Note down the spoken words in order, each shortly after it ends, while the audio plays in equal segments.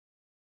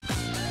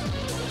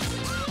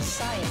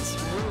Science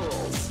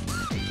rules.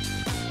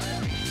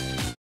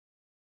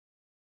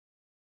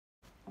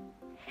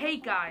 Hey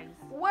guys,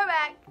 we're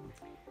back.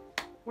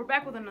 We're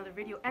back with another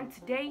video, and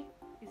today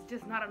is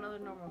just not another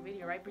normal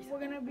video, right, Brisa?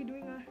 We're gonna be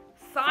doing a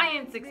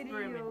science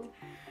experiment. video.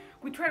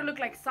 We try to look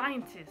like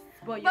scientists,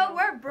 but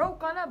we're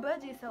broke on a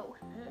budget, so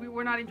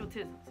we're not into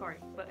autism. Sorry,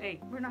 but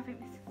hey, we're not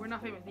famous. we're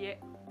not famous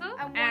yet.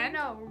 I'm wearing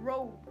a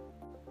robe.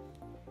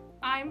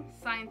 I'm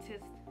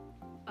scientist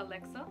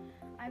Alexa.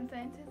 I'm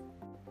scientist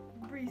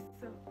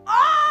Brisa.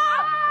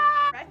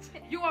 Ah!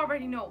 You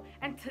already know.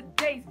 And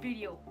today's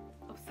video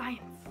of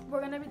science.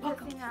 We're gonna be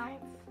testing out.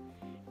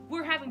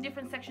 We're having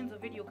different sections of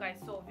video, guys.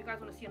 So if you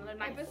guys want to see another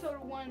nice episode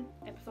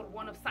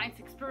one of science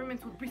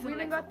experiments with Brisa, we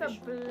and Alexa got the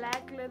official.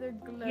 black leather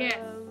gloves.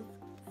 Yes.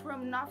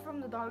 Not from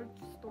the dollar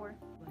store.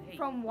 Hey.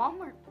 From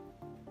Walmart.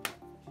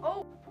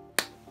 Oh.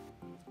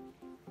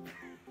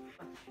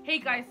 Hey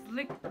guys,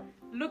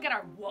 look at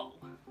our whoa.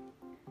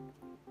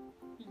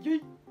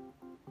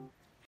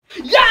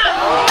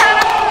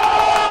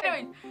 Yeah!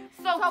 Anyways,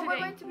 so today, we're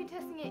going to be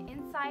testing it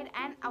inside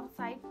and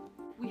outside.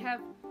 We have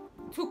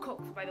 2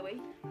 Cokes, by the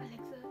way.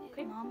 Alexa,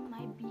 okay. Mom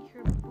might beat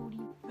her booty.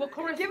 Well,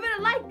 chorus. Give it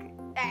a like.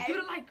 Give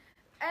it a like.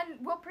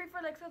 And we'll pray for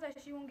Alexa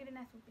that she won't get an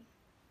ass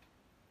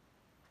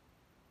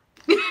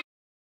whooping.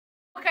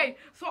 Okay,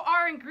 so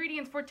our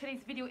ingredients for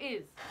today's video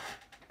is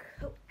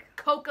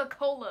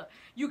Coca-Cola.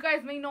 You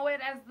guys may know it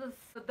as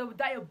the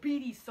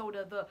diabetes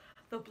soda,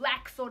 the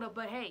black soda,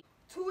 but hey,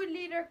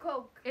 2-liter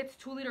Coke. it's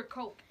 2-liter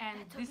Coke,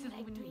 and this is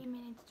what we need. 3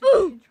 minutes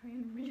to try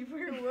and read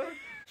your work.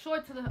 Show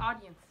it to the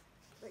audience.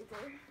 Right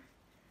there.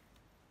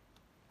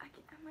 I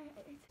can't.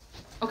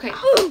 Okay.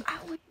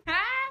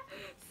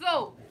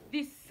 So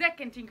the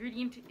second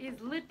ingredient is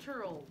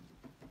literal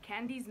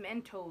Candy's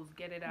Mentos.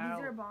 Get it out.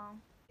 These are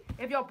bomb.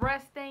 If your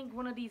breast stank,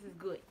 one of these is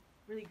good.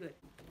 Really good.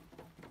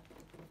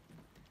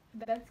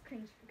 That's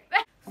cringe.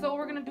 So what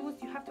we're gonna do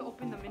is you have to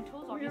open the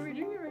Mentos, obviously. Are we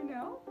doing it right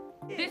now?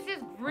 This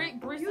is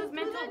Brisa's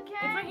Mentos. It's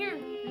right here.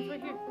 It's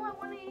right here. Oh, I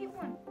want to eat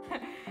one.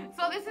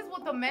 So this is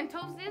what the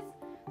Mentos is.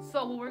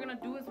 So what we're gonna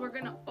do is we're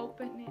gonna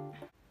open it.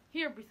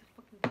 Here, Brisa,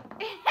 fucking.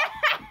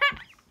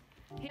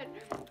 Here.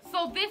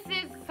 So this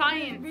is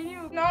science.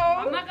 No.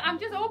 I'm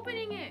just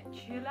opening it.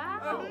 Chill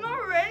out. I'm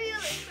not ready.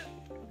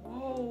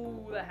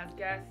 Whoa, that has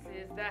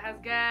gases. That has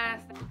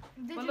gas.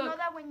 Did you know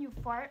that when you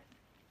fart,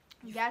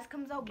 gas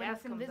comes out, but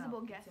it's comes invisible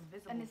out. gas, It's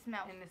invisible. and it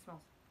smells. And it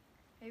smells.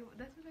 Hey,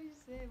 that's what I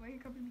just said. Why are you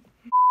copying me?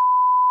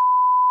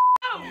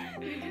 Oh!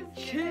 You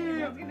just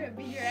said I'm gonna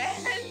beat your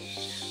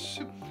ass.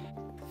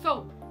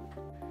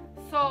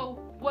 So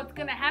what's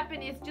gonna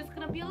happen is just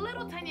gonna be a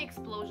little tiny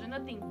explosion.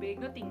 Nothing big,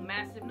 nothing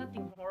massive,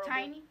 nothing horrible.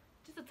 Tiny?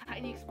 Just a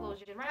tiny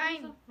explosion. Right, Tiny.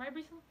 Brisa? Right,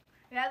 Brisa?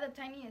 Yeah, the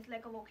tiniest,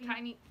 like a volcano.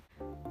 Tiny.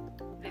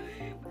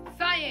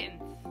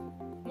 Science.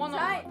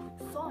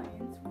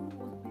 Science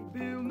rules.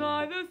 Bill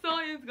Nye the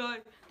Science Guy.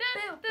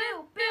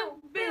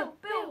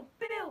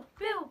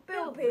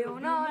 Bill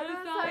Nye the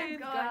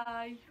Science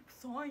Guy.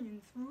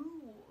 Science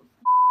rules.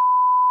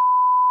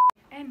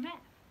 And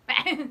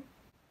math.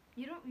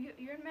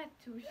 You're in math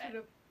too. Shut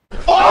up.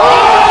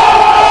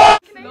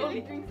 Can I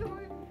Slowly. drink some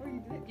more? Or you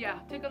do it? Yeah,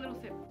 take a little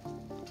sip.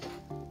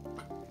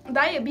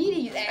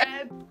 Diabetes.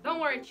 Don't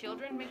worry,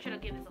 children. Make sure to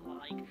give this a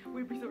like.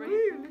 Wait, Brisa, ready?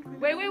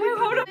 Wait,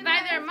 hold up. Now,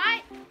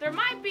 there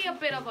might be a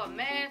bit of a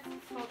mess,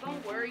 so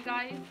don't worry,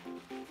 guys.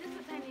 Just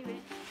a tiny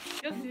bit.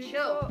 Just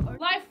chill.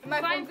 Life, My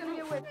science phone's gonna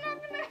get wet.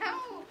 Not gonna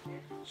help.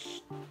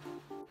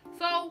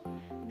 So,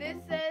 This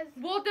says.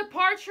 we'll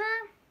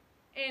departure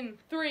in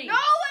 3. No,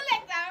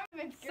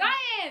 Alexa.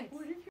 Science!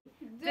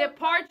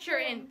 Departure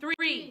in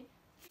 3,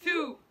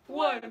 2,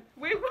 1.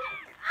 Wait, what?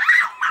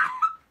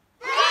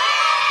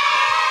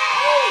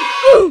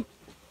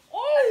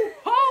 Oh,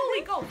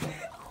 holy ghost!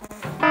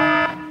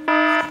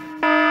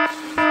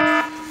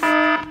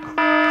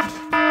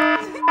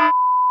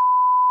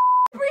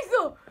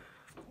 Brisa,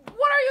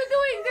 what are you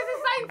doing? This is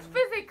science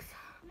physics.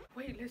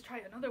 Wait, let's try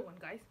another one,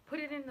 guys. Put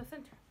it in the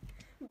center.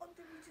 What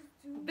did we just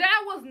do?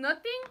 That was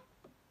nothing?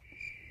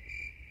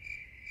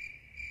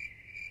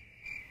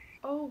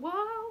 Oh,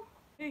 wow.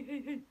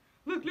 Hey.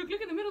 Look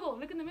in the middle, though.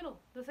 Look in the middle.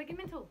 The second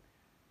mental.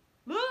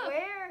 Look.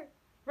 Where?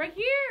 Right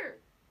here.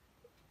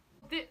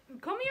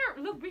 Come here.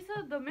 Look,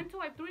 Brisa, the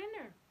mental, I threw it in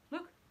there.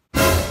 Look.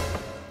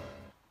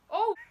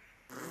 Oh.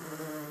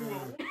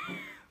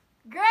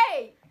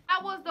 Great.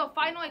 That was the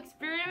final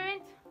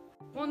experiment.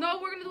 Well, no,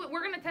 we're going to do it.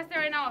 We're going to test it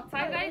right now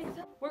outside, guys.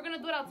 We're going to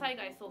do it outside,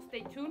 guys, so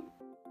stay tuned.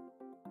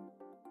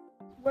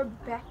 We're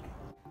back.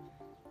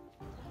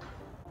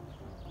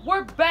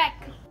 We're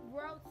back.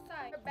 We're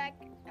outside. We're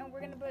back, and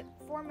we're gonna put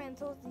 4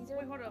 Mentos. These are.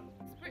 Wait, hold up.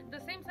 The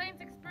same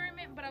science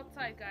experiment, but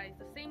outside, guys.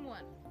 The same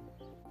one.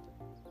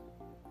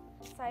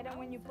 Inside, and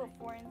when you put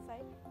 4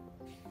 inside.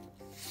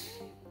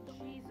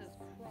 Jesus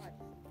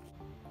Christ.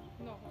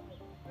 No, hold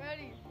up.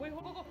 Ready. Wait,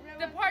 go.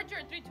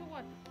 Departure, 3, 2,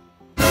 1.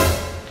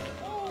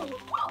 Oh!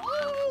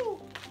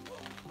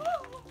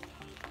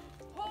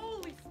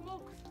 Holy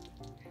smokes.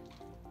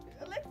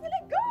 Alexa,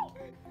 let go!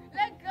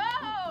 Let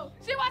go!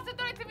 She wants to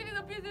throw it to me,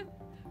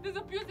 this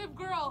abusive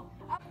girl.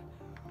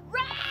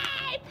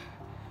 Rape!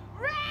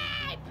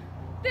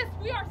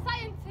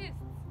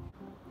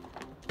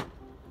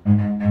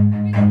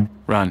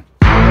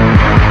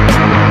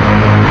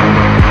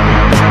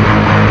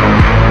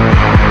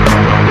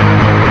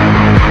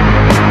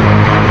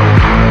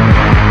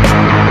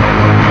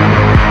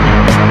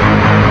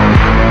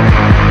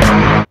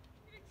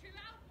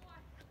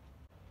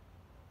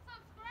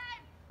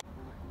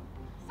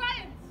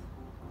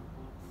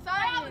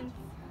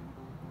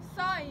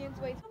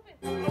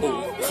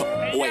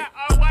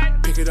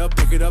 Pick it up,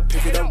 pick it up,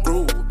 pick it up,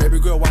 groove. Baby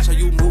girl, watch how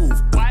you move.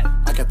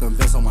 I got them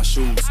vests on my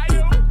shoes.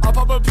 I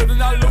pop a pill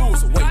and I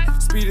lose.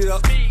 Wait, speed it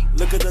up.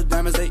 Look at the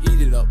diamonds, they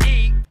eat it up.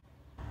 Scientist,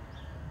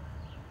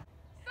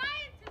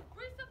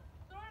 Brisa,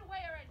 throw it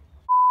away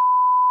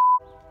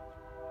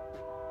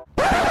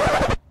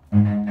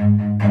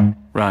already.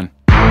 Run.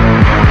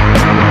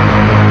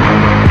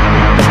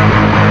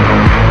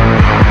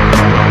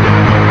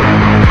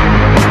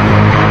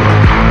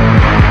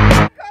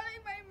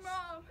 Calling my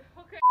mom.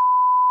 Okay.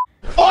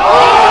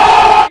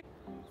 Oh!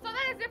 So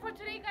that is it for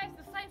today, guys.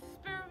 The science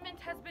experiment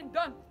has been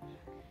done.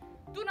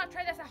 Do not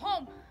try this at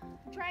home.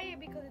 Try it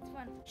because it's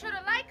fun. Sure to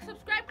like,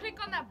 subscribe, click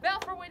on that bell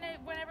for whenever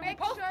we Make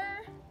post.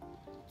 sure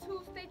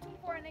to stay tuned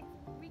for our next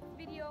week's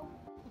video.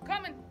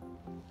 Comment,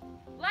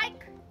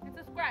 like, and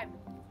subscribe.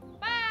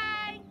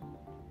 Bye.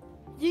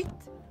 Yeet.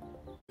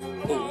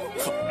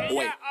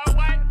 Wait.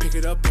 Pick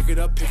it up, pick it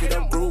up, pick it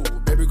up,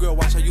 groove. Baby girl,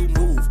 watch how you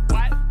move.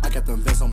 I got them vests on.